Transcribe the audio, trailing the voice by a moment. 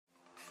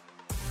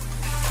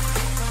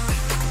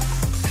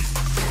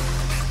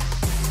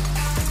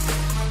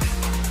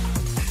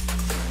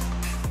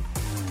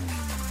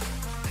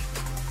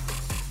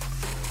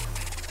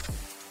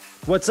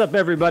What's up,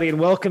 everybody, and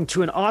welcome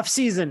to an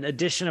off-season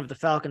edition of the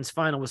Falcons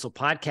Final Whistle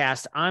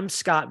podcast. I'm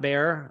Scott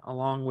Bair,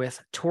 along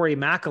with Tori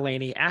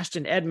McElhaney.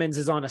 Ashton Edmonds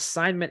is on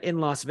assignment in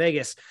Las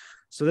Vegas,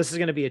 so this is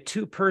going to be a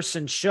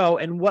two-person show,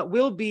 and what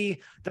will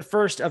be the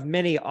first of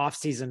many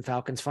off-season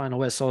Falcons Final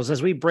Whistles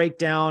as we break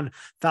down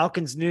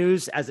Falcons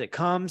news as it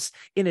comes,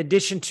 in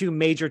addition to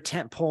major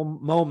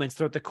tentpole moments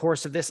throughout the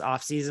course of this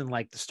off-season,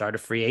 like the start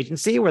of free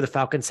agency, where the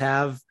Falcons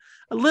have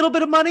a little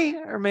bit of money,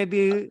 or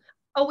maybe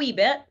a wee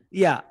bit.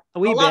 Yeah. A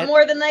lot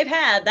more than they've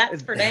had.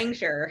 That's for dang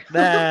sure.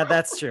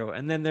 That's true.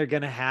 And then they're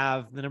going to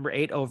have the number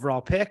 8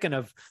 overall pick and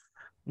a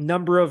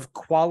number of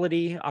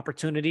quality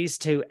opportunities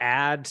to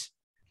add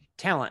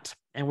talent.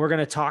 And we're going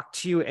to talk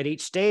to you at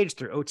each stage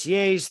through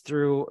OTAs,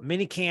 through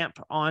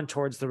minicamp, on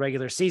towards the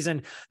regular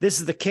season.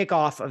 This is the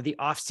kickoff of the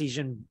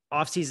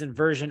off-season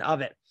version of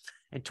it.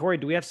 And Tori,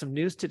 do we have some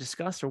news to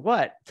discuss or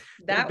what?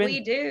 We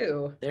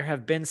do. There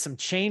have been some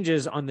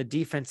changes on the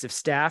defensive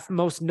staff,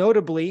 most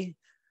notably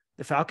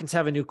the Falcons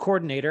have a new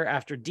coordinator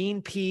after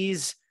Dean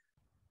Pease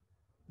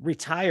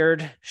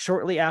retired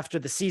shortly after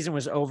the season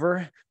was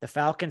over. The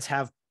Falcons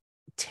have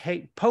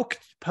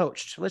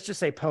poached. Let's just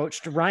say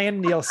poached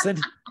Ryan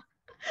Nielsen.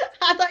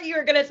 I thought you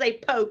were going to say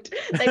poked.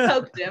 They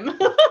poked him.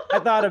 I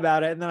thought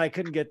about it and then I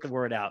couldn't get the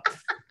word out.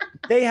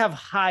 They have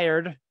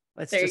hired,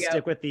 let's just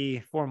stick with the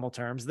formal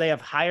terms. They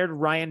have hired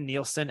Ryan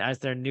Nielsen as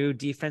their new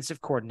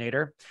defensive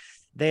coordinator.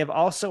 They have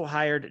also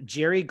hired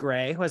Jerry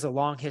Gray, who has a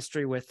long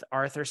history with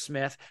Arthur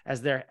Smith,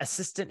 as their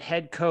assistant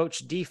head coach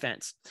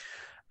defense.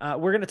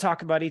 We're going to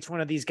talk about each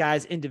one of these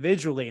guys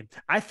individually.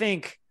 I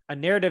think a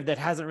narrative that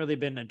hasn't really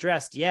been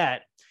addressed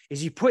yet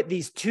is you put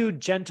these two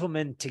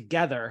gentlemen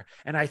together,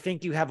 and I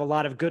think you have a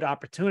lot of good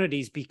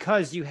opportunities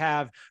because you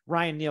have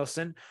Ryan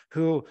Nielsen,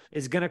 who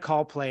is going to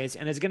call plays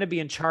and is going to be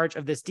in charge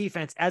of this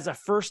defense as a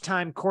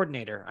first-time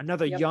coordinator,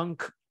 another young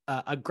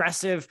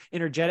aggressive,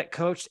 energetic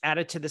coach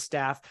added to the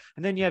staff.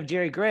 And then you have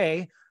Jerry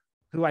Gray,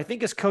 who I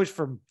think has coached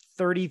for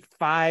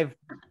 35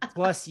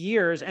 plus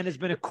years and has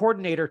been a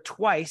coordinator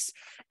twice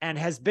and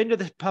has been to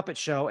the puppet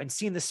show and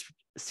seen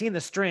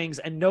the strings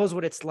and knows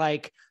what it's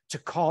like to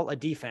call a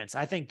defense.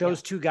 I think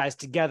those two guys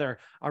together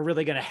are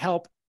really going to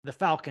help the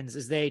Falcons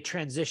as they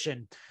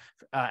transition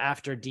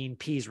after Dean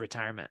Pease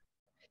retirement.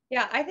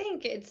 Yeah, I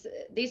think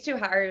these two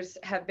hires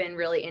have been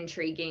really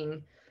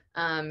intriguing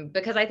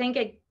because I think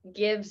it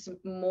gives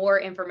more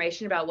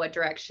information about what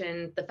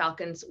direction the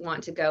Falcons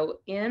want to go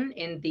in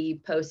the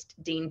post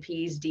Dean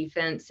Pease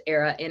defense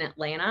era in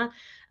Atlanta.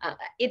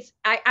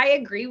 I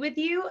agree with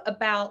you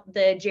about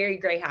the Jerry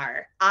Gray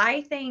hire.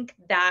 I think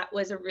that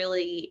was a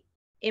really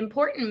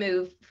important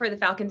move for the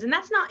Falcons. And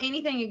that's not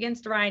anything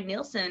against Ryan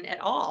Nielsen at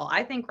all.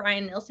 I think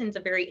Ryan Nielsen's a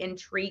very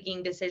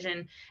intriguing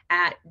decision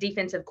at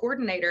defensive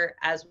coordinator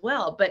as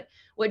well. But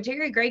what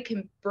Jerry Gray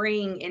can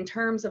bring in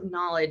terms of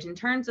knowledge, in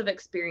terms of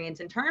experience,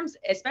 in terms,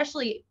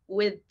 especially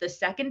with the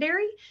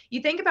secondary,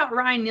 you think about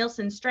Ryan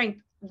Nielsen's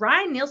strength.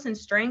 Ryan Nielsen's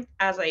strength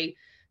as a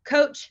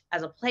coach,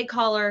 as a play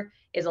caller,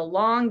 is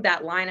along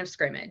that line of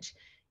scrimmage.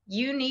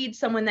 You need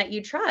someone that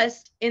you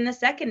trust in the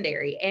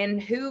secondary.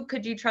 And who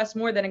could you trust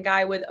more than a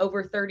guy with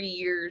over 30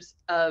 years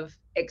of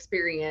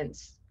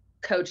experience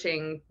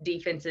coaching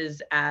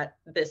defenses at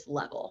this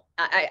level?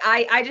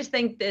 I just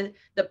think the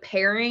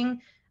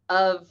pairing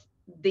of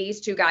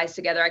these two guys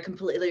together, I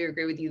completely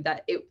agree with you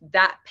that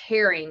that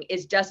pairing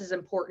is just as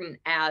important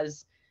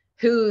as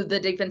who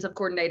the defensive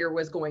coordinator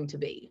was going to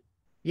be.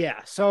 Yeah.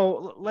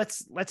 So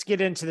let's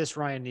get into this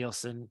Ryan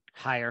Nielsen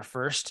hire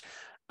first.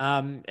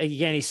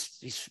 Again,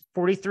 he's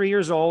 43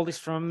 years old. He's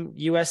from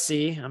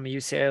USC. I'm a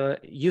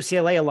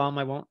UCLA alum.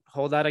 I won't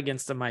hold that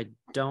against him. I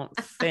don't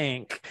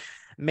think.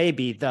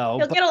 Maybe though.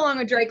 He'll get along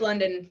with Drake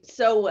London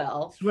so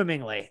well.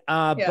 Swimmingly.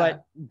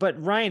 But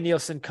Ryan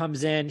Nielsen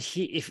comes in.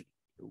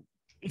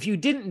 If you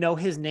didn't know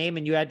his name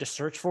and you had to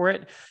search for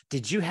it,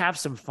 did you have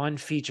some fun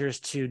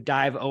features to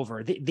dive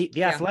over?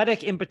 The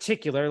Athletic in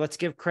particular, let's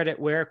give credit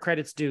where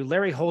credit's due.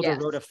 Larry Holder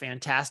wrote a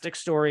fantastic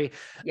story.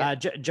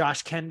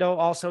 Josh Kendo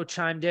also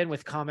chimed in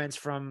with comments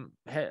from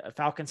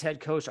Falcons head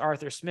coach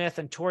Arthur Smith,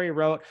 and Tori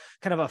wrote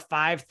kind of a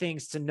 5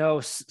 things to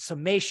know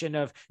summation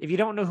of, if you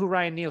don't know who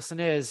Ryan Nielsen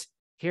is,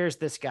 here's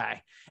this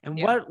guy. And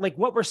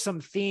what were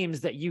some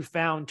themes that you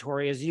found,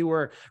 Tori, as you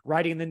were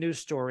writing the news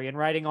story and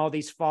writing all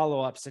these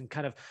follow-ups and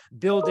kind of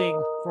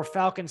building for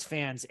Falcons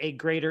fans a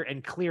greater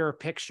and clearer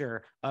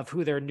picture of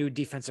who their new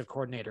defensive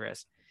coordinator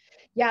is?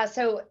 Yeah.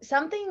 So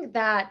something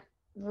that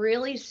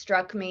really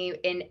struck me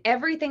in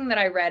everything that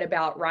I read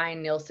about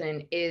Ryan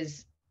Nielsen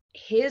is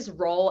his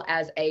role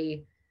as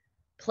a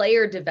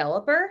player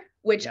developer,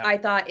 which I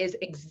thought is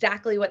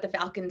exactly what the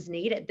Falcons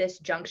need at this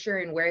juncture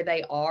and where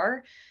they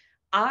are.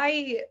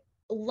 I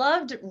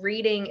loved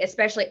reading,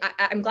 especially,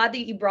 I'm glad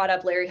that you brought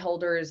up Larry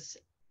Holder's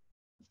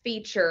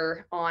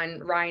feature on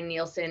Ryan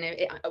Nielsen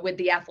with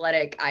The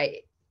Athletic.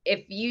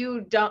 If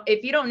you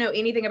don't know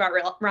anything about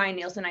Ryan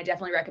Nielsen, I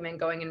definitely recommend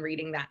going and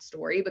reading that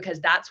story, because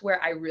that's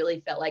where I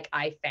really felt like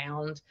I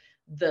found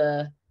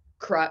the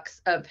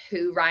crux of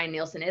who Ryan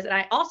Nielsen is. And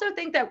I also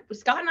think that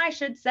Scott and I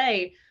should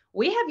say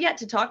We have yet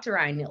to talk to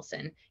Ryan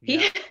Nielsen.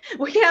 Yeah.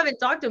 We haven't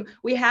talked to him.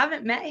 We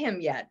haven't met him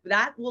yet.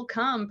 That will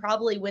come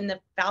probably when the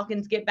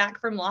Falcons get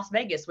back from Las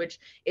Vegas, which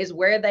is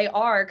where they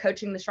are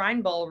coaching the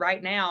Shrine Bowl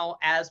right now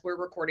as we're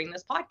recording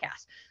this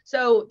podcast.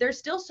 So there's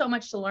still so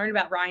much to learn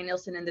about Ryan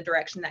Nielsen and the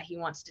direction that he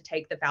wants to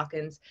take the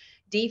Falcons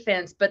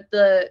defense. But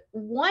the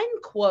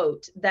one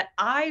quote that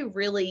I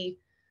really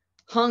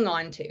hung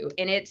on to,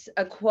 and it's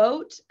a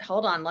quote,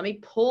 hold on, let me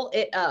pull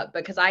it up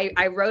because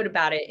I wrote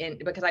about it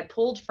because I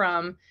pulled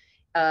from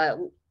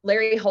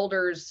Larry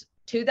Holder's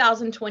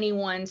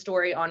 2021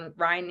 story on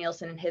Ryan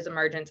Nielsen and his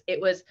emergence. He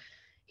was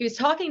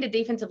talking to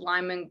defensive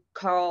lineman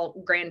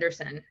Carl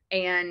Granderson,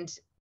 and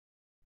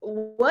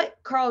what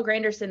Carl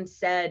Granderson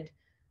said,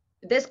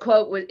 this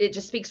quote, it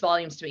just speaks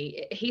volumes to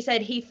me. He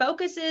said, he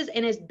focuses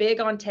and is big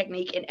on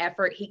technique and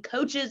effort. He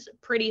coaches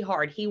pretty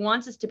hard. He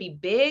wants us to be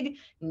big,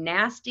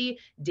 nasty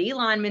D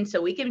linemen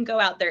so we can go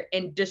out there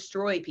and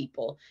destroy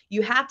people.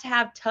 You have to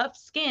have tough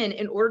skin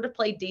in order to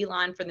play D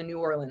line for the New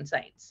Orleans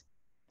Saints.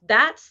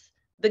 That's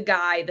the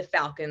guy the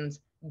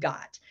Falcons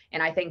got.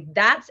 And I think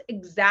that's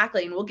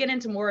exactly, and we'll get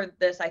into more of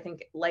this, I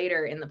think,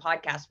 later in the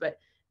podcast, but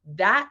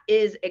that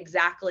is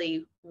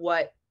exactly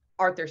what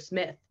Arthur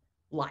Smith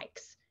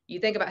likes. You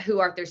think about who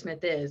Arthur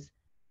Smith is,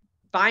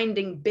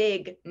 finding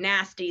big,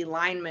 nasty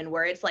linemen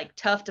where it's like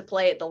tough to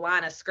play at the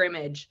line of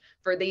scrimmage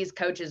for these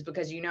coaches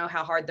because you know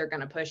how hard they're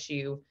going to push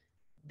you.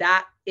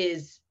 That's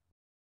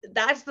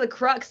the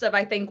crux of,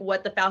 I think,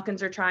 what the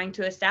Falcons are trying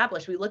to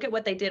establish. We look at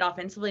what they did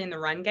offensively in the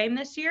run game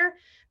this year.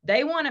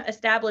 They want to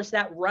establish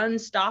that run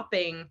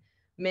stopping,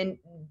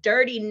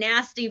 dirty,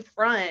 nasty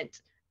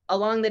front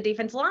along the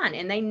defense line.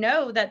 And they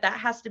know that that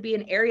has to be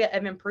an area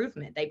of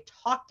improvement. They've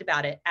talked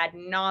about it ad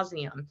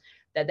nauseum,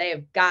 that they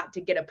have got to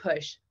get a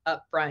push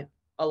up front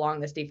along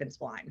this defense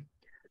line.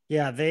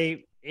 Yeah,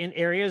 in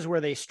areas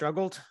where they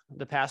struggled,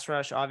 the pass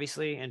rush,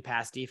 obviously, and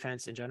pass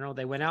defense in general,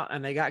 they went out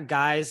and they got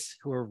guys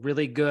who are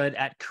really good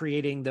at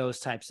creating those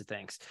types of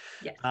things.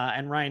 Yes.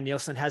 And Ryan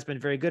Nielsen has been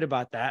very good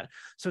about that.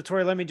 So,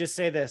 Tori, let me just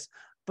say this.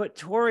 But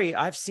Tori,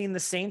 I've seen the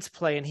Saints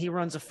play and he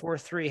runs a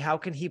 4.3. How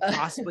can he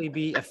possibly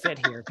be a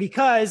fit here?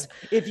 Because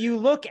if you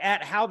look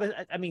at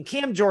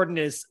Cam Jordan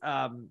is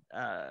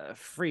a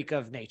freak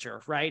of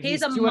nature, right?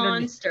 He's a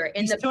monster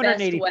in the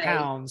 280 best way.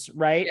 pounds,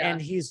 right? Yeah.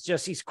 And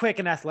he's quick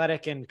and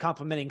athletic, and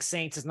complimenting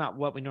Saints is not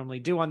what we normally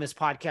do on this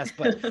podcast,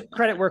 but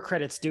credit where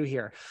credit's due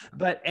here.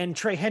 And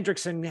Trey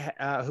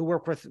Hendrickson, who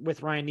worked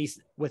with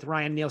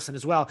Ryan Nielsen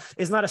as well,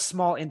 is not a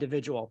small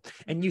individual.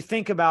 And you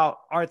think about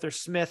Arthur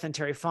Smith and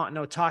Terry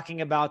Fontenot talking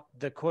about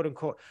the quote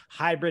unquote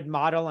hybrid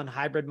model and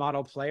hybrid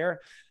model player.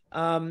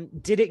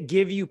 Did it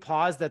give you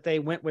pause that they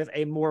went with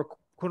a more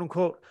quote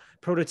unquote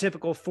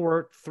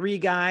prototypical 4-3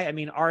 guy? I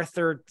mean,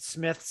 Arthur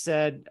Smith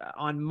said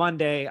on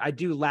Monday, I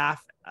do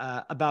laugh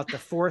about the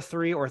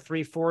 4-3 or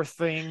 3-4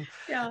 thing.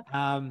 Yeah.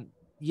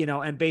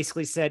 And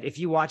basically said, if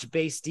you watch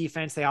base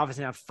defense, they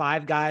obviously have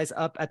 5 guys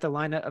up at the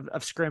line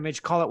of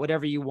scrimmage, call it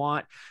whatever you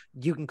want.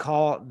 You can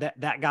call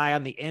that guy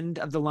on the end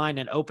of the line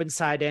an open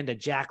side end, a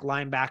jack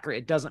linebacker.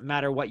 It doesn't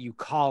matter what you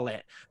call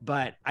it.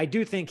 But I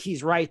do think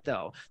he's right,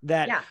 though,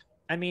 that, yeah.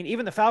 I mean,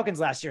 even the Falcons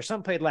last year,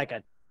 sometimes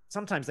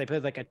they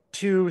played like a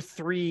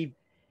 2-3.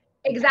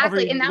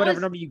 Exactly. And whatever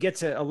number you get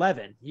to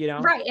 11,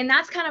 Right. And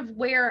that's kind of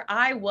where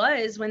I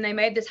was when they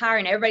made this hire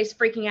and everybody's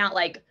freaking out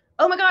like,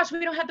 oh my gosh,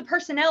 we don't have the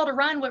personnel to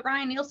run what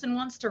Ryan Nielsen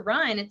wants to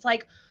run. It's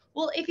like,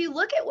 well, if you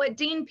look at what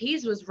Dean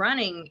Pease was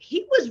running,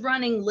 he was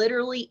running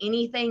literally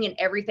anything and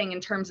everything in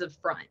terms of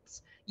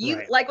fronts.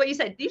 Right. Like what you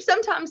said, you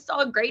sometimes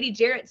saw Grady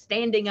Jarrett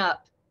standing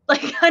up.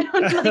 Like, I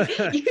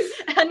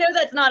know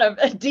that's not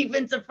a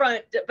defensive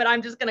front, but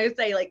I'm just going to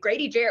say, like,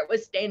 Grady Jarrett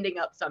was standing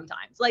up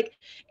sometimes. Like,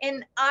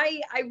 and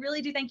I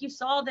really do think you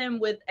saw them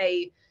with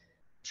a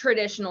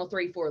traditional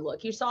 3-4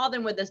 look. You saw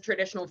them with this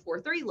traditional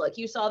 4-3 look.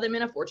 You saw them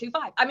in a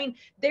 4-2-5. I mean,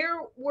 there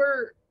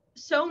were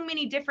so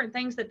many different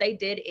things that they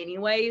did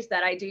anyways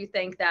that I do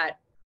think that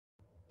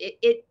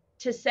it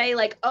to say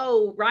like,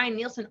 oh, Ryan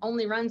Nielsen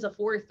only runs a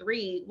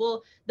 4-3.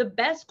 Well, the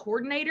best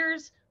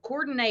coordinators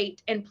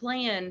coordinate and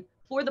plan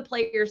for the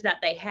players that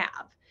they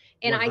have.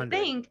 And 100. I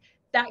think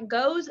that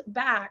goes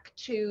back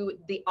to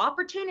the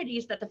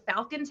opportunities that the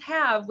Falcons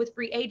have with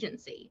free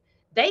agency.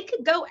 They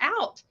could go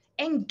out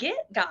and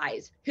get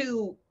guys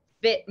who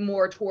fit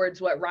more towards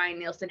what Ryan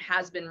Nielsen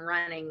has been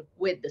running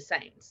with the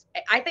Saints.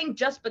 I think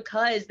just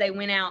because they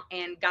went out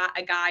and got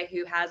a guy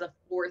who has a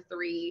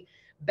 4-3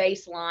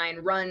 baseline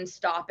run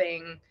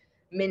stopping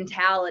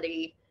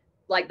mentality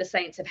like the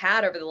Saints have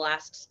had over the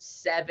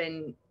last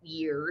 7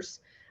 years,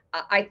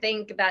 I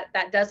think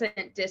that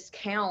doesn't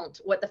discount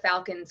what the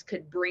Falcons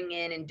could bring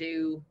in and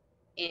do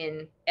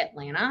in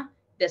Atlanta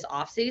this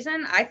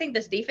offseason. I think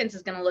this defense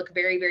is going to look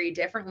very, very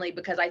differently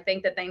because I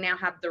think that they now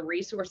have the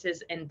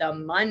resources and the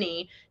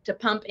money to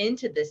pump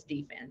into this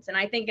defense. And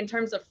I think in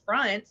terms of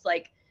fronts,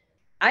 like,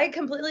 I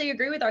completely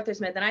agree with Arthur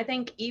Smith. And I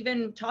think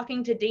even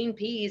talking to Dean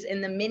Pease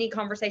in the many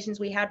conversations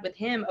we had with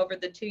him over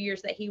the 2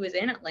 years that he was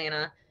in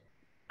Atlanta,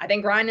 I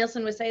think Ryan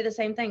Nielsen would say the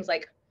same things.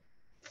 Like,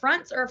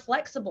 fronts are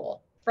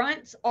flexible.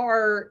 fronts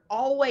are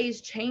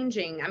always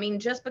changing. I mean,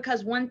 just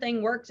because one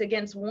thing works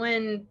against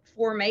one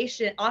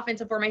formation,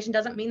 offensive formation,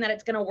 doesn't mean that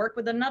it's going to work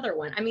with another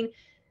one. I mean,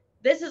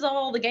 this is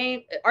all the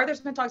game. Arthur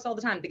Smith talks all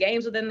the time, the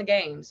games within the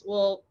games.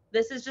 Well,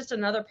 this is just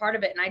another part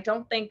of it. And I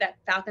don't think that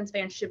Falcons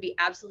fans should be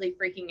absolutely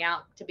freaking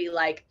out to be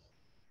like,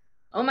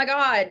 oh my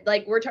God,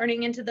 like we're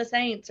turning into the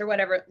Saints or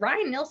whatever.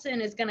 Ryan Nielsen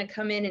is going to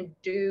come in and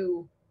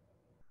do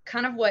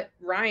kind of what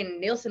Ryan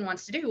Nielsen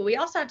wants to do. We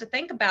also have to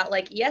think about,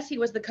 like, yes, he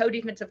was the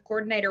co-defensive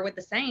coordinator with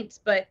the Saints,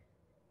 but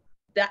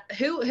that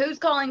who's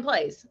calling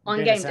plays on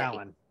Dennis game day?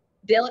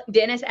 Allen.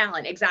 Dennis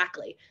Allen,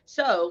 exactly.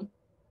 So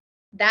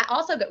that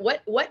also,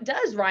 what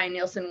does Ryan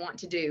Nielsen want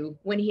to do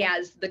when he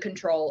has the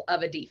control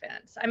of a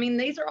defense? I mean,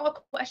 these are all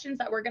questions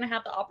that we're going to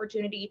have the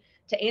opportunity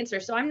to answer.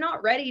 So I'm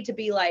not ready to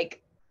be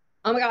like,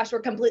 oh my gosh, we're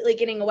completely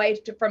getting away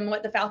from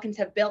what the Falcons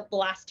have built the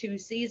last 2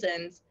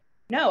 seasons.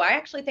 No, I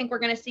actually think we're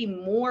going to see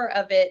more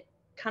of it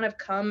kind of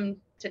come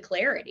to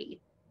clarity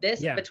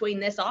between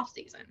this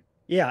offseason.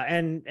 Yeah.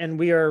 And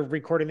we are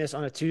recording this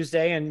on a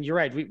Tuesday, and you're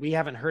right. We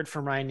haven't heard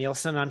from Ryan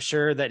Nielsen. I'm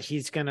sure that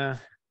he's going to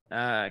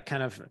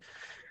kind of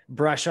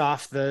brush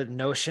off the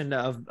notion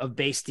of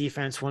base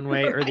defense one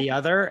way or the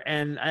other.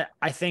 And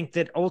I think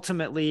that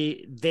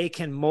ultimately they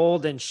can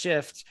mold and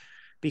shift,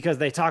 because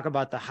they talk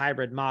about the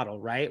hybrid model,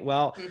 right?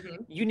 Well,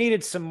 you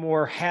needed some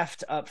more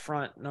heft up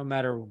front, no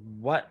matter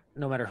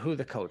who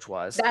the coach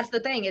was. That's the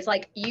thing. It's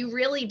like, you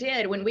really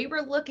did. When we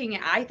were looking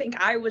at, I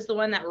think I was the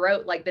one that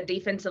wrote like the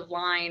defensive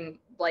line,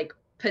 like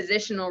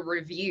positional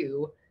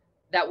review,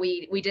 that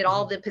we did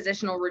all the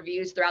positional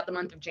reviews throughout the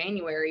month of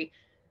January.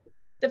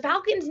 The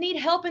Falcons need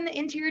help in the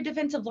interior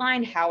defensive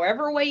line,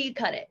 however way you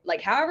cut it.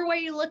 Like, however way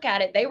you look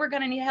at it, they were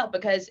going to need help,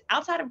 because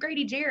outside of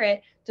Grady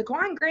Jarrett,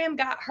 Taquan Graham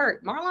got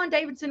hurt. Marlon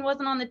Davidson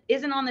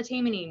isn't on the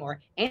team anymore.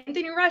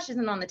 Anthony Rush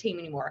isn't on the team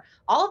anymore.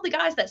 All of the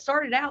guys that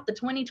started out the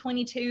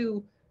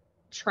 2022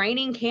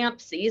 training camp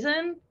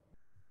season,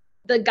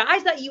 the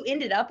guys that you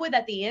ended up with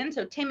at the end,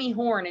 so Timmy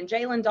Horn and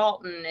Jalen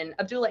Dalton and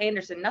Abdullah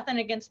Anderson, nothing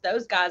against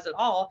those guys at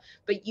all,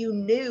 but you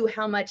knew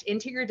how much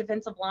interior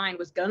defensive line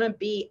was going to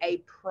be a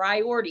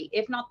priority,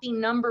 if not the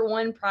number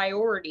one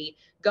priority,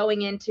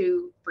 going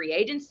into free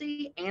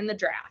agency and the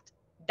draft.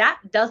 That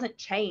doesn't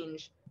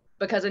change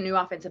because a new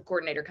offensive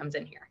coordinator comes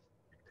in here.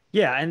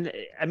 Yeah. And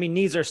I mean,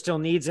 needs are still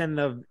needs, and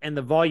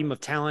the volume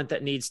of talent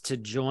that needs to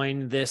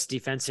join this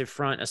defensive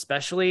front,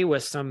 especially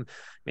with some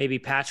maybe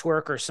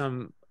patchwork or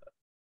some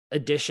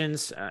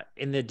additions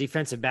in the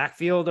defensive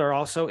backfield, are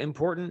also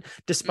important,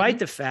 despite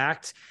the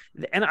fact,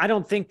 and I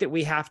don't think that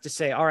we have to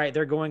say, all right,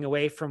 they're going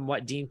away from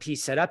what Dean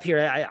Pease set up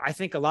here. I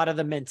think a lot of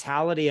the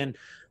mentality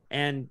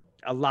and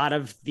a lot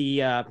of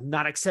the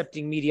not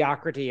accepting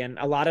mediocrity and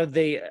a lot of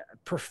the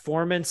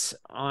performance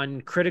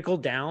on critical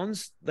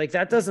downs, like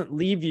that doesn't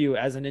leave you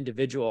as an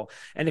individual.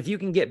 And if you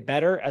can get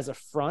better as a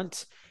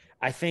front,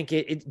 I think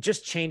it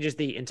just changes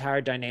the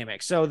entire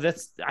dynamic. So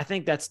I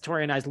think that's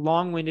Tori and I's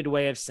long-winded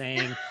way of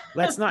saying,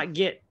 let's not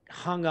get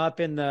hung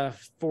up in the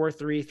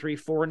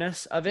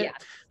 4-3-3-4-ness of it. Yeah.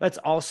 Let's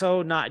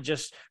also not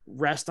just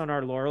rest on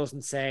our laurels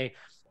and say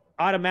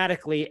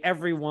automatically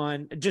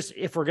everyone, just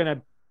if we're going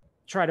to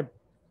try to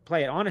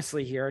play it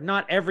honestly here,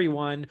 not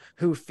everyone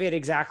who fit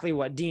exactly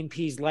what Dean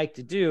Pease liked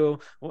to do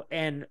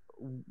and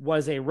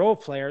was a role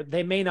player,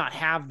 they may not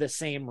have the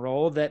same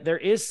role. That there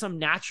is some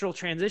natural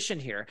transition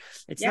here.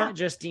 It's not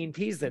just Dean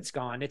Pease that's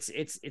gone. It's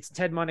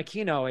Ted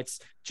Monachino. It's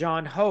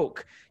John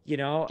Hoke,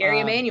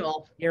 Gary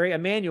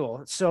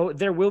Emanuel. So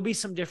there will be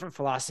some different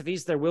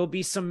philosophies. There will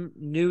be some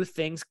new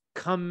things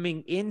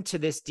coming into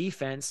this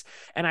defense.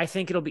 And I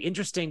think it'll be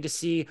interesting to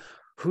see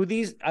who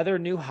these other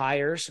new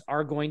hires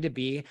are going to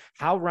be,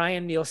 how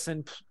Ryan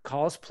Nielsen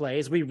calls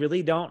plays. We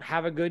really don't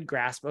have a good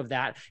grasp of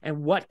that.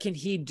 And what can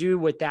he do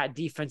with that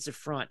defensive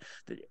front?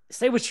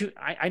 Say what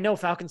I know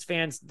Falcons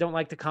fans don't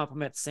like to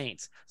compliment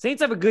Saints.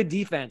 Saints have a good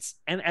defense.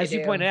 And as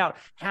you pointed out,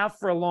 have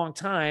for a long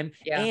time.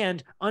 Yeah.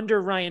 And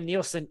under Ryan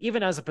Nielsen,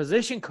 even as a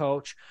position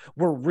coach,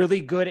 we're really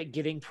good at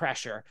getting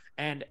pressure.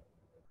 And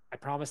I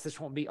promise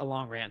this won't be a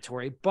long rant,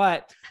 Tori,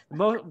 but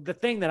the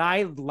thing that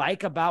I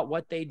like about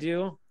what they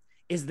do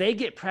is they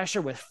get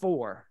pressure with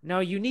 4.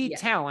 Now you need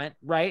talent,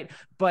 right?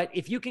 But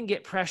if you can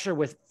get pressure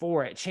with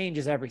 4, it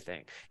changes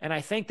everything. And I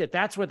think that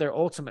that's what their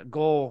ultimate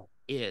goal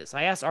is.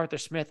 I asked Arthur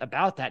Smith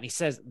about that, and he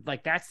says,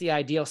 like, that's the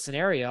ideal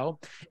scenario.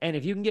 And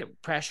if you can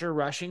get pressure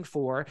rushing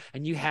 4,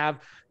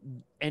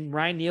 and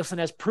Ryan Nielsen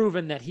has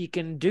proven that he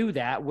can do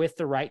that with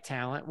the right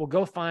talent, we'll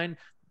go find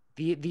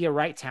the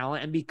right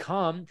talent and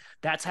become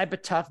that type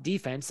of tough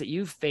defense that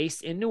you've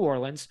faced in New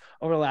Orleans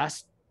over the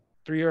last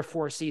 3 or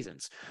 4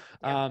 seasons.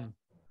 Yeah.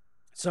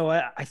 So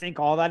I think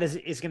all that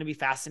is going to be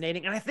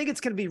fascinating. And I think it's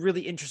going to be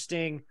really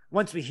interesting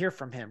once we hear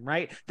from him,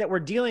 right? That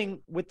we're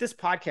dealing with this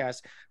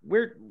podcast.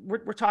 We're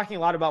talking a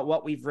lot about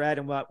what we've read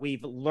and what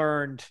we've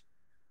learned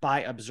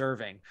by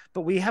observing,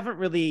 but we haven't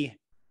really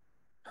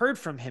heard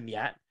from him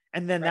yet.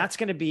 And then that's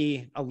going to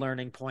be a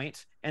learning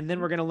point. And then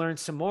we're going to learn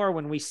some more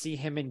when we see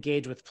him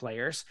engage with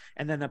players,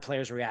 and then the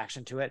players'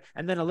 reaction to it.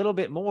 And then a little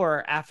bit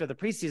more after the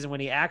preseason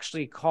when he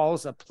actually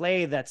calls a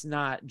play that's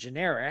not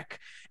generic.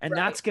 And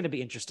that's going to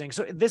be interesting.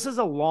 So this is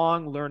a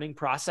long learning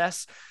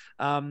process.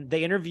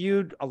 They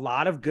interviewed a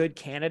lot of good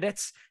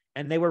candidates,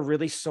 and they were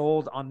really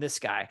sold on this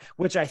guy,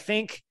 which I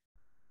think,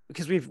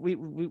 because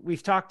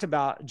we've talked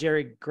about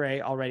Jerry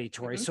Gray already,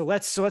 Tori. So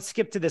let's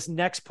skip to this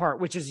next part,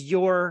 which is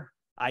your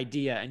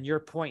idea and your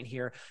point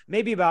here,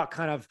 maybe about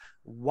kind of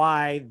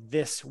why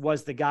this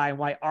was the guy and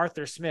why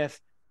Arthur Smith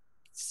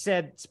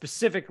said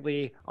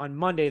specifically on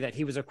Monday that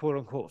he was a quote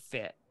unquote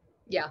fit.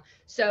 Yeah.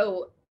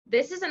 So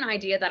this is an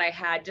idea that I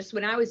had just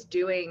when I was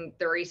doing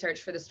the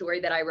research for the story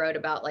that I wrote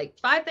about, like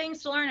 5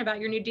 things to learn about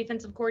your new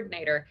defensive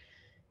coordinator.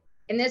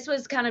 And this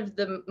was kind of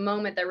the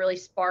moment that really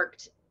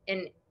sparked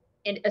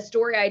a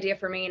story idea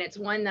for me. And it's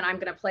one that I'm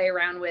going to play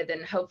around with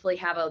and hopefully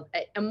have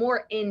a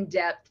more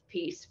in-depth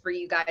piece for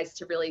you guys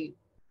to really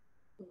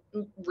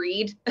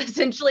read,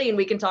 essentially. And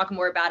we can talk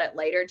more about it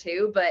later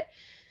too. But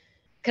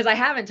because I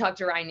haven't talked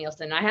to Ryan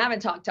Nielsen, I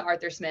haven't talked to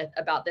Arthur Smith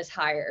about this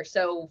hire.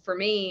 So for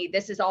me,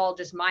 this is all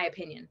just my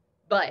opinion.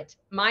 But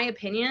my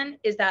opinion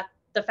is that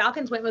the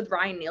Falcons went with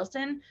Ryan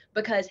Nielsen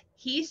because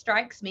he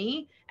strikes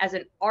me as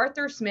an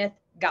Arthur Smith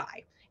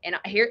guy. And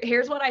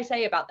here's what I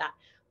say about that.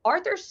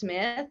 Arthur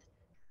Smith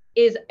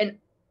is an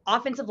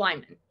offensive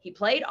lineman. He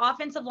played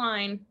offensive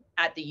line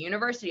at the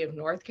University of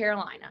North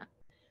Carolina.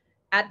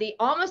 At the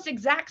almost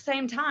exact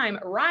same time,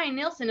 Ryan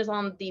Nielsen is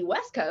on the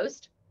West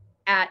Coast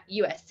at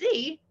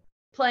USC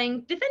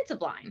playing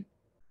defensive line.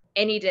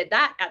 And he did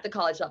that at the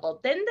college level.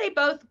 Then they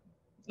both,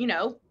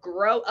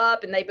 grow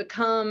up and they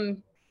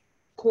become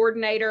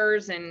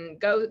coordinators and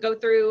go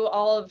through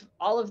all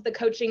of the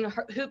coaching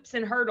hoops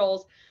and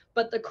hurdles.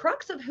 But the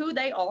crux of who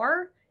they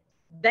are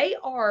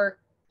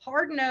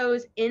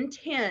hard-nosed,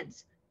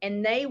 intense,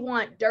 and they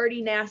want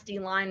dirty, nasty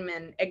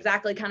linemen,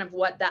 exactly kind of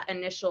what that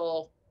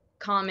initial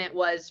comment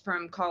was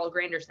from Carl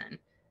Granderson.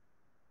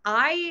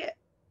 I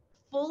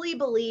fully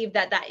believe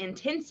that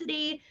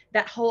intensity,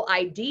 that whole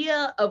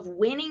idea of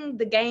winning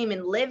the game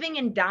and living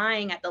and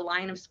dying at the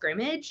line of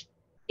scrimmage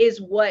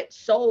is what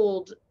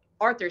sold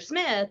Arthur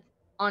Smith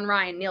on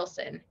Ryan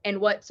Nielsen and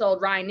what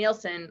sold Ryan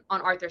Nielsen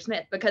on Arthur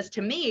Smith, because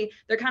to me,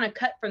 they're kind of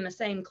cut from the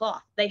same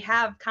cloth. They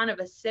have kind of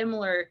a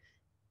similar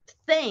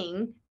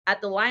thing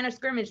at the line of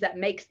scrimmage that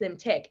makes them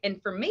tick.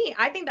 And for me,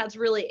 I think that's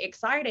really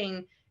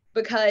exciting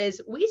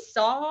because we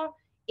saw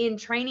in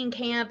training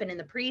camp and in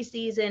the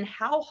preseason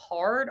how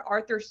hard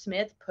Arthur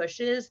Smith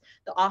pushes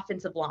the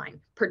offensive line,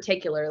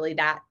 particularly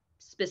that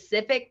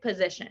specific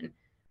position.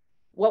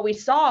 What we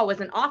saw was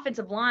an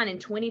offensive line in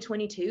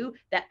 2022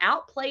 that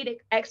outplayed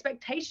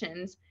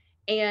expectations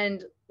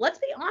and, let's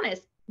be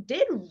honest,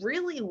 did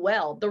really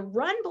well. The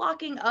run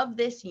blocking of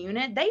this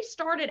unit, they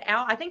started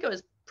out, I think it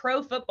was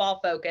Pro Football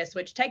Focus,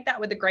 which take that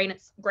with a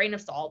grain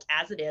of salt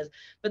as it is,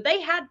 but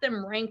they had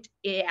them ranked,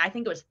 I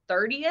think it was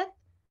 30th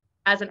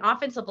as an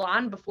offensive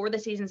line before the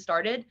season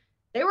started.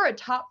 They were a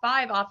top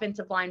 5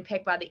 offensive line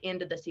pick by the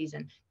end of the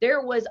season.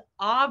 There was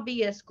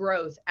obvious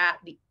growth at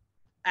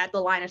the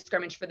line of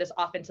scrimmage for this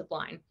offensive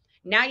line.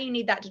 Now you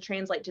need that to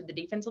translate to the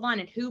defensive line,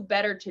 and who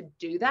better to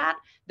do that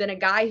than a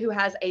guy who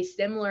has a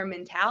similar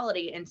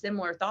mentality and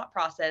similar thought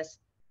process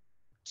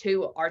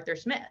to Arthur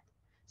Smith.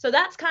 So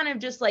that's kind of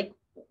just like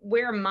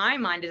where my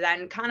mind is at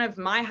and kind of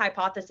my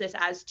hypothesis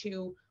as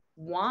to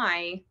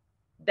why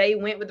they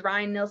went with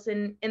Ryan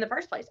Nielsen in the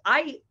first place.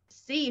 I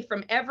see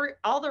from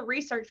all the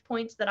research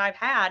points that I've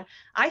had,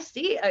 I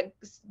see a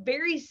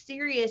very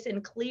serious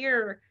and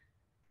clear,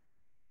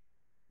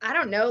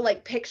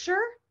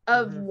 picture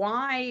of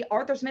why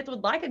Arthur Smith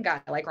would like a guy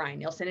like Ryan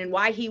Nielsen and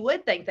why he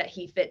would think that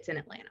he fits in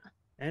Atlanta.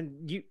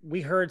 And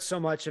we heard so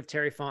much of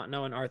Terry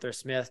Fontenot and Arthur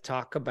Smith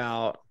talk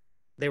about,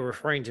 they were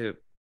referring to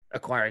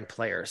acquiring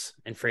players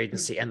in free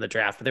agency and the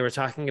draft, but they were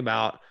talking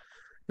about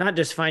not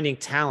just finding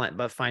talent,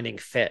 but finding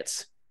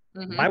fits.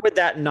 Why would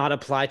that not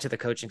apply to the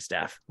coaching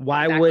staff?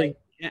 Why would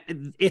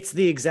it's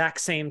the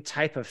exact same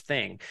type of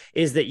thing,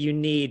 is that you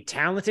need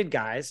talented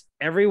guys,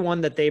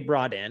 everyone that they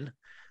brought in,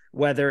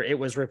 whether it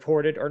was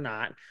reported or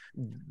not,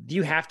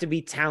 you have to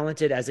be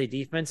talented as a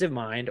defensive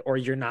mind, or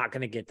you're not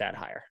going to get that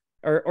hire.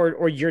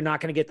 Or you're not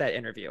going to get that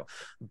interview.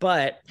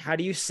 But how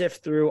do you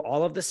sift through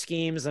all of the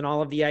schemes and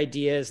all of the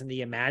ideas and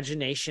the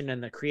imagination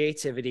and the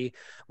creativity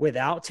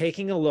without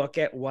taking a look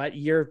at what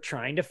you're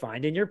trying to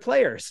find in your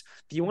players?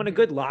 If you want a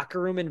good locker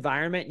room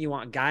environment, you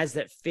want guys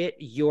that fit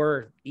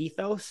your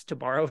ethos, to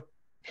borrow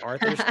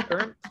Arthur's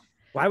term,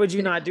 why would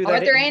you not do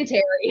that? Arthur and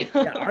Terry.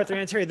 Arthur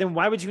and Terry. Then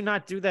why would you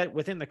not do that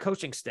within the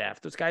coaching staff?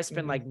 Those guys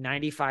spend like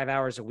 95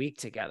 hours a week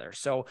together.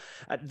 So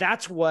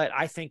that's what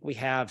I think we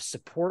have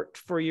support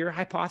for your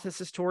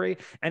hypothesis, Tori.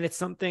 And it's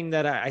something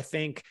that I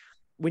think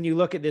when you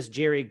look at this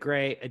Jerry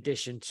Gray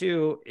addition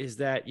too, is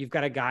that you've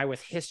got a guy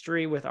with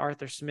history with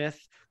Arthur Smith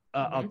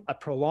a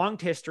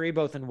prolonged history,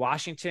 both in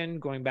Washington,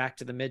 going back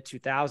to the mid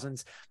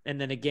 2000s, and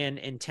then again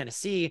in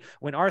Tennessee,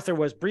 when Arthur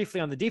was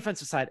briefly on the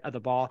defensive side of the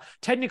ball,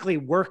 technically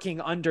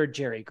working under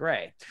Jerry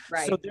Gray.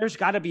 Right. So there's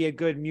got to be a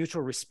good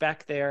mutual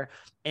respect there.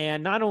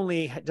 And not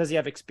only does he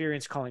have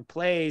experience calling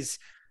plays,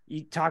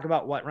 you talk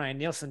about what Ryan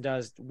Nielsen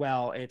does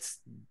well, it's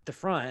the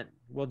front.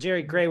 Well,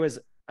 Jerry Gray was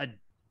a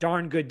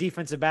darn good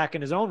defensive back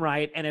in his own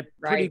right, and a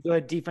pretty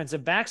good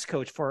defensive backs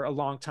coach for a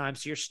long time.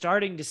 So you're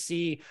starting to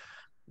see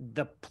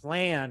the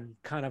plan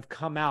kind of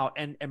come out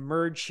and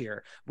emerge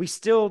here. We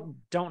still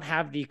don't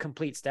have the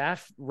complete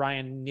staff.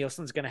 Ryan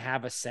Nielsen's going to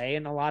have a say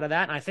in a lot of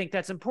that. And I think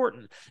that's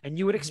important. And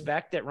you would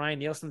expect that Ryan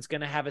Nielsen's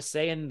going to have a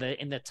say in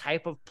the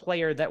type of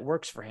player that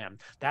works for him.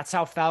 That's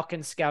how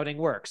Falcons scouting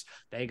works.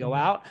 They go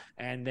out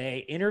and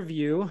they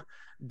interview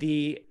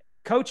the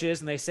coaches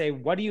and they say,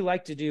 what do you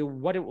like to do?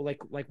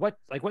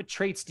 What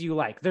traits do you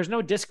like? There's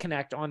no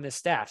disconnect on this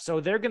staff. So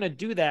they're going to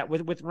do that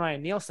with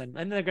Ryan Nielsen.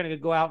 And they're going to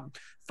go out and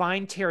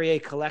find Terry a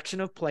collection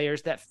of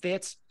players that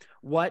fits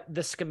what the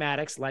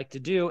schematics like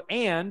to do.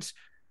 And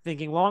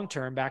thinking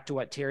long-term, back to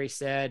what Terry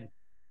said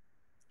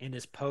in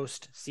his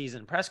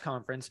post-season press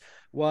conference,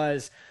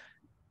 was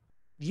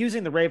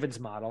using the Ravens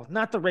model,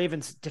 not the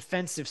Ravens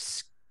defensive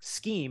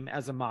scheme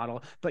as a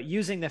model, but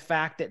using the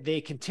fact that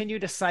they continue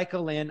to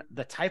cycle in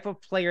the type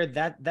of player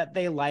that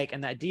they like,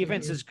 and that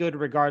defense is good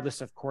regardless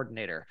of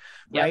coordinator,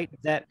 right?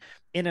 That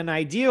in an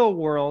ideal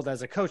world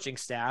as a coaching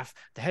staff,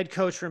 the head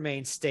coach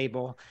remains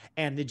stable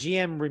and the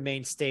GM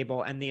remains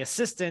stable, and the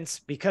assistants,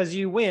 because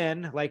you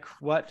win, like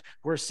what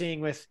we're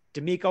seeing with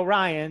DeMeco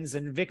Ryans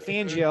and Vic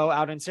Fangio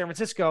out in San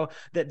Francisco,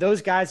 that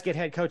those guys get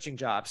head coaching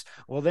jobs.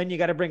 Well, then you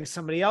got to bring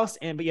somebody else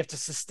in, but you have to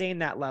sustain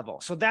that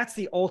level. So that's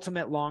the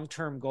ultimate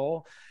long-term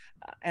goal.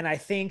 And I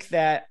think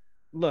that,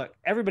 look,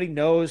 everybody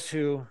knows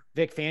who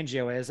Vic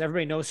Fangio is.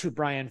 Everybody knows who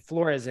Brian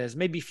Flores is.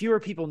 Maybe fewer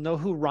people know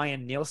who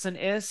Ryan Nielsen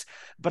is,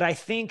 but I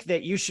think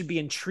that you should be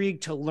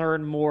intrigued to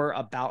learn more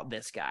about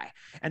this guy.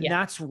 And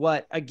that's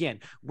what, again,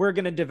 we're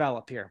going to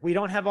develop here. We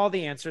don't have all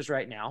the answers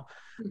right now,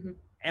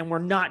 and we're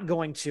not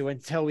going to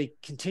until we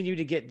continue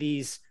to get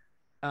these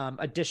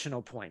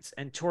additional points.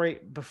 And Tori,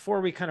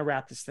 before we kind of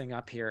wrap this thing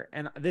up here,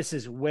 and this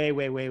is way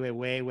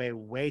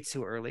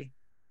too early,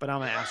 but I'm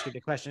going to ask you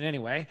the question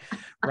anyway,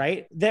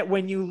 right? That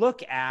when you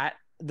look at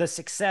the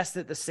success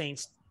that the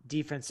Saints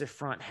defensive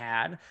front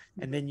had,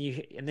 and then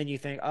you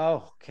think,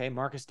 oh, okay,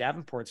 Marcus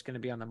Davenport's going to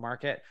be on the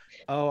market.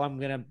 Oh, I'm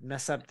going to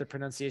mess up the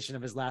pronunciation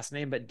of his last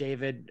name, but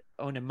David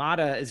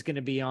Onemata is going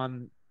to be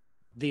on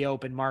the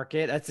open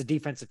market. That's a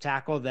defensive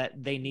tackle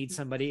that they need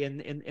somebody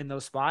in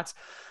those spots.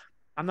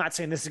 I'm not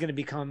saying this is going to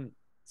become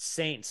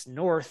Saints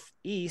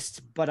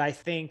Northeast, but I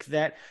think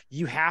that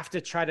you have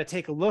to try to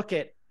take a look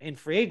at, in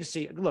free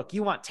agency, look,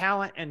 you want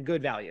talent and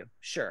good value.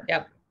 Sure.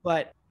 Yep.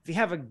 But if you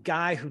have a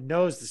guy who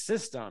knows the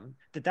system,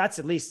 that's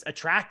at least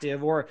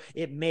attractive, or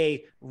it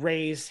may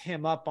raise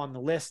him up on the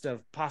list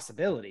of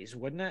possibilities,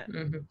 wouldn't it?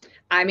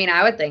 I mean,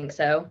 I would think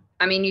so.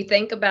 I mean, you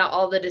think about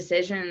all the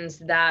decisions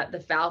that the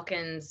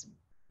Falcons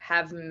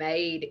have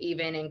made,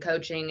 even in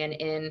coaching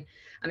and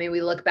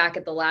we look back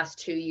at the last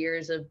 2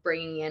 years of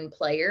bringing in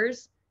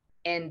players,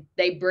 and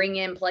they bring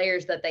in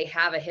players that they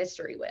have a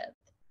history with.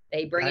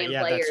 They bring in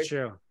players that's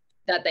true,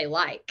 that they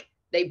like.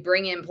 They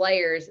bring in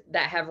players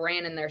that have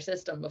ran in their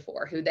system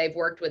before, who they've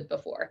worked with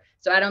before.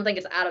 So I don't think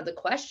it's out of the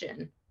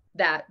question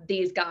that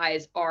these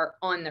guys are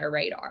on their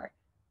radar.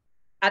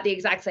 At the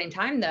exact same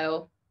time,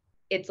 though,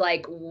 it's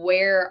like,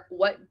 where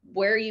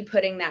are you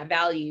putting that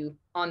value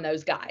on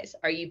those guys?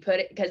 Are you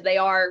because they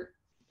are,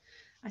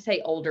 I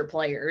say older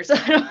players.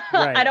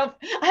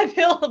 I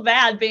feel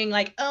bad being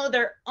like, oh,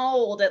 they're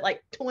old at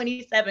like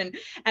 27,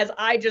 as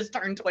I just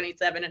turned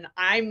 27 and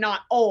I'm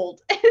not old.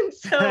 And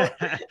so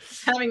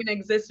having an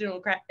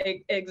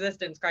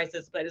existence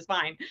crisis, but it's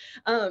fine.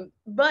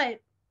 But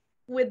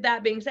with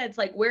that being said, it's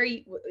like,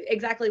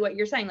 exactly what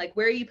you're saying, like,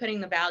 where are you putting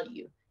the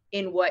value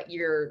in what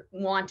you're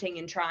wanting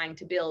and trying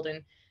to build?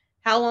 And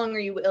how long are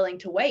you willing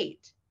to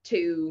wait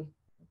to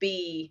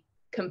be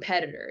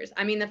competitors?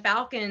 I mean, the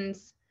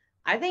Falcons,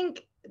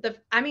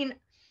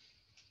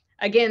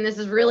 again, this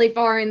is really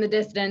far in the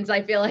distance.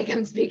 I feel like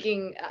I'm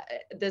speaking,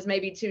 this may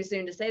be too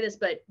soon to say this,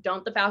 but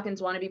don't the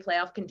Falcons want to be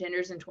playoff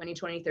contenders in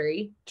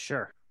 2023?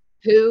 Sure.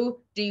 Who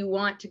do you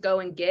want to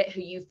go and get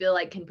who you feel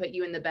like can put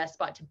you in the best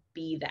spot to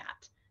be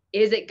that?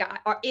 Is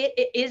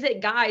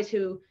it guys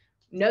who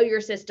know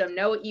your system,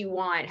 know what you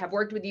want, have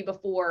worked with you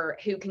before,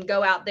 who can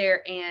go out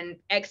there and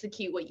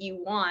execute what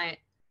you want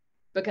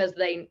because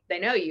they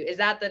know you? Is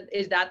that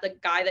the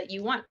guy that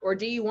you want? Or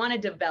do you want to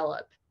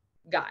develop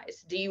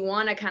guys? Do you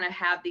want to kind of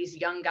have these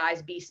young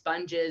guys be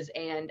sponges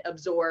and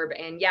absorb,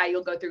 and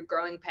you'll go through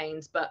growing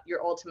pains, but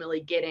you're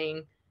ultimately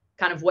getting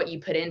kind of what you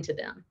put into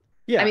them?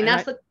 I mean,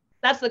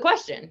 that's the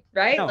question,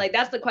 right? No. Like,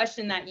 that's the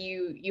question that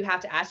you have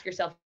to ask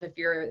yourself if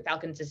you're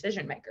Falcons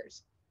decision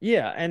makers.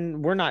 Yeah.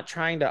 And we're not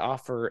trying to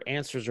offer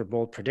answers or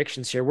bold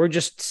predictions here. We're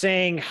just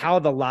saying how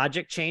the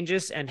logic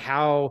changes and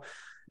how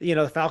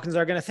the Falcons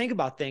are going to think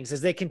about things as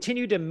they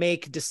continue to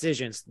make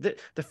decisions.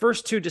 The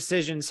first two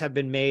decisions have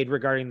been made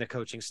regarding the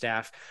coaching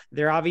staff.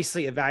 They're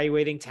obviously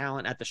evaluating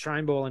talent at the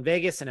Shrine Bowl in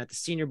Vegas and at the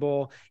Senior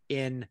Bowl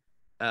in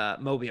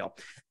Mobile.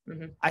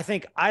 Mm-hmm. I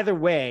think either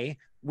way,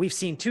 we've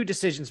seen two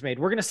decisions made.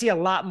 We're going to see a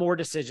lot more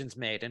decisions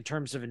made in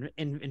terms of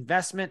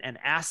investment and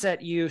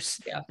asset use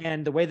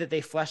and the way that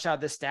they flesh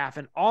out the staff.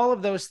 And all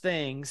of those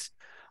things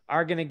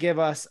are going to give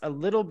us a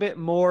little bit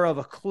more of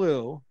a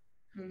clue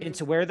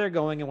into where they're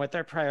going and what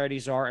their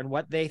priorities are and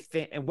what they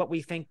think and what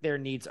we think their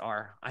needs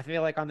are. I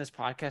feel like on this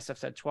podcast, I've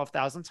said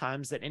 12,000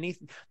 times that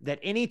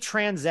any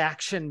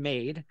transaction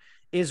made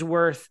is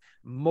worth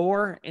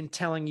more in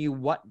telling you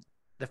what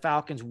the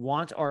Falcons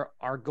want or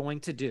are going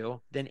to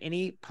do than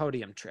any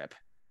podium trip.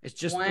 It's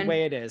just the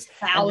way it is.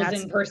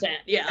 1,000%.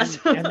 Yes.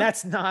 and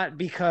that's not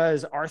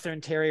because Arthur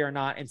and Terry are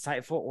not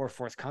insightful or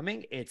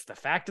forthcoming. It's the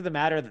fact of the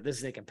matter that this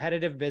is a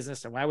competitive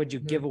business. And why would you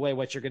give away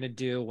what you're going to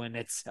do when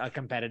it's a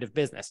competitive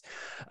business?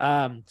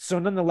 So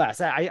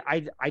nonetheless,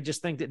 I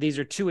just think that these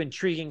are two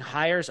intriguing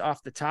hires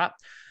off the top.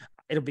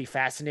 It'll be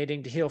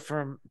fascinating to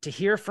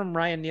hear from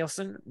Ryan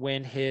Nielsen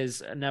when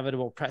his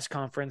inevitable press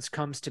conference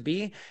comes to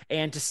be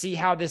and to see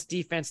how this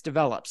defense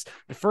develops.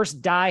 The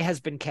first die has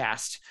been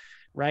cast,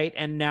 right?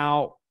 And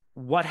now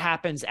what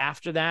happens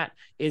after that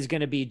is going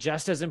to be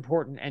just as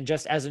important and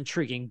just as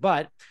intriguing.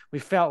 But we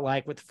felt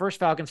like with the first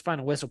Falcons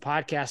Final Whistle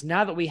podcast,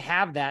 now that we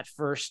have that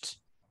first,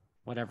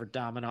 whatever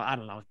domino, I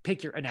don't know,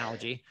 pick your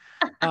analogy,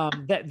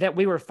 that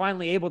we were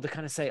finally able to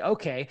kind of say,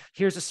 okay,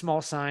 here's a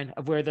small sign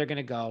of where they're going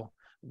to go.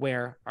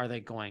 Where are they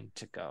going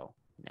to go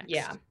next?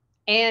 Yeah.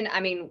 And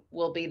I mean,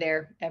 we'll be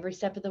there every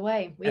step of the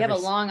way. We have a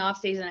long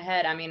off season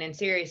ahead. I mean, and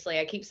seriously,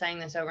 I keep saying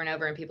this over and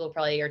over and people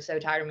probably are so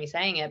tired of me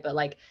saying it, but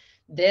like,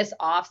 this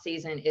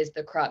offseason is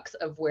the crux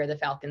of where the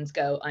Falcons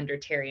go under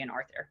Terry and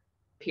Arthur,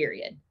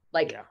 period.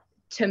 Like,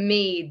 to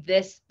me,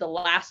 the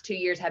last 2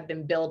 years have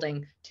been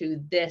building to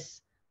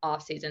this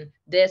offseason.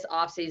 This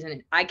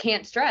offseason, I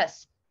can't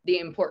stress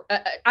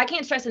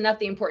enough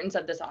the importance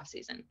of this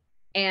offseason.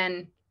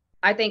 And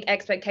I think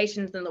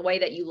expectations and the way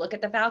that you look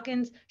at the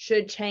Falcons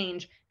should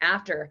change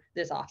after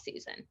this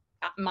offseason.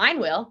 Mine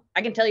will.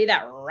 I can tell you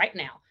that right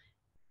now.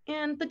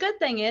 And the good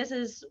thing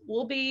is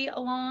we'll be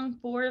along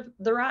for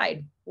the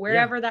ride,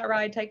 wherever that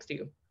ride takes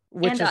you,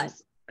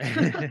 us.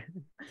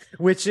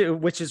 which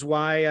is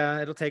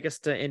why it'll take us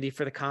to Indy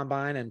for the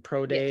combine and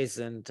pro days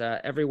and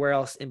everywhere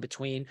else in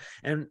between.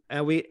 And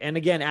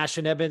again,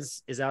 Ashton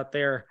Evans is out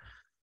there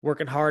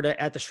working hard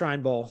at the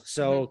Shrine Bowl.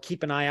 So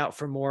keep an eye out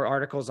for more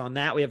articles on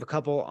that. We have a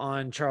couple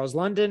on Charles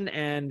London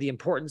and the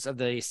importance of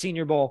the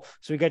Senior Bowl.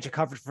 So we got you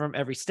covered from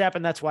every step.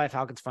 And that's why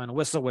Falcons Final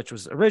Whistle, which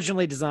was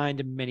originally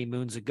designed many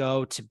moons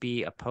ago to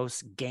be a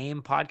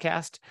post-game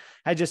podcast,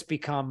 had just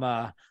become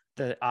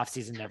the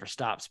Off-Season Never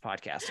Stops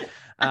podcast.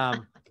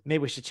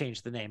 Maybe we should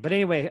change the name. But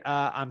anyway,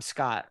 I'm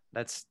Scott.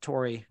 That's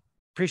Tori.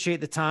 Appreciate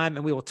the time.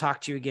 And we will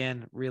talk to you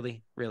again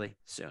really, really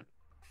soon.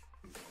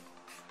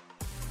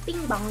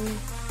 Bing bong.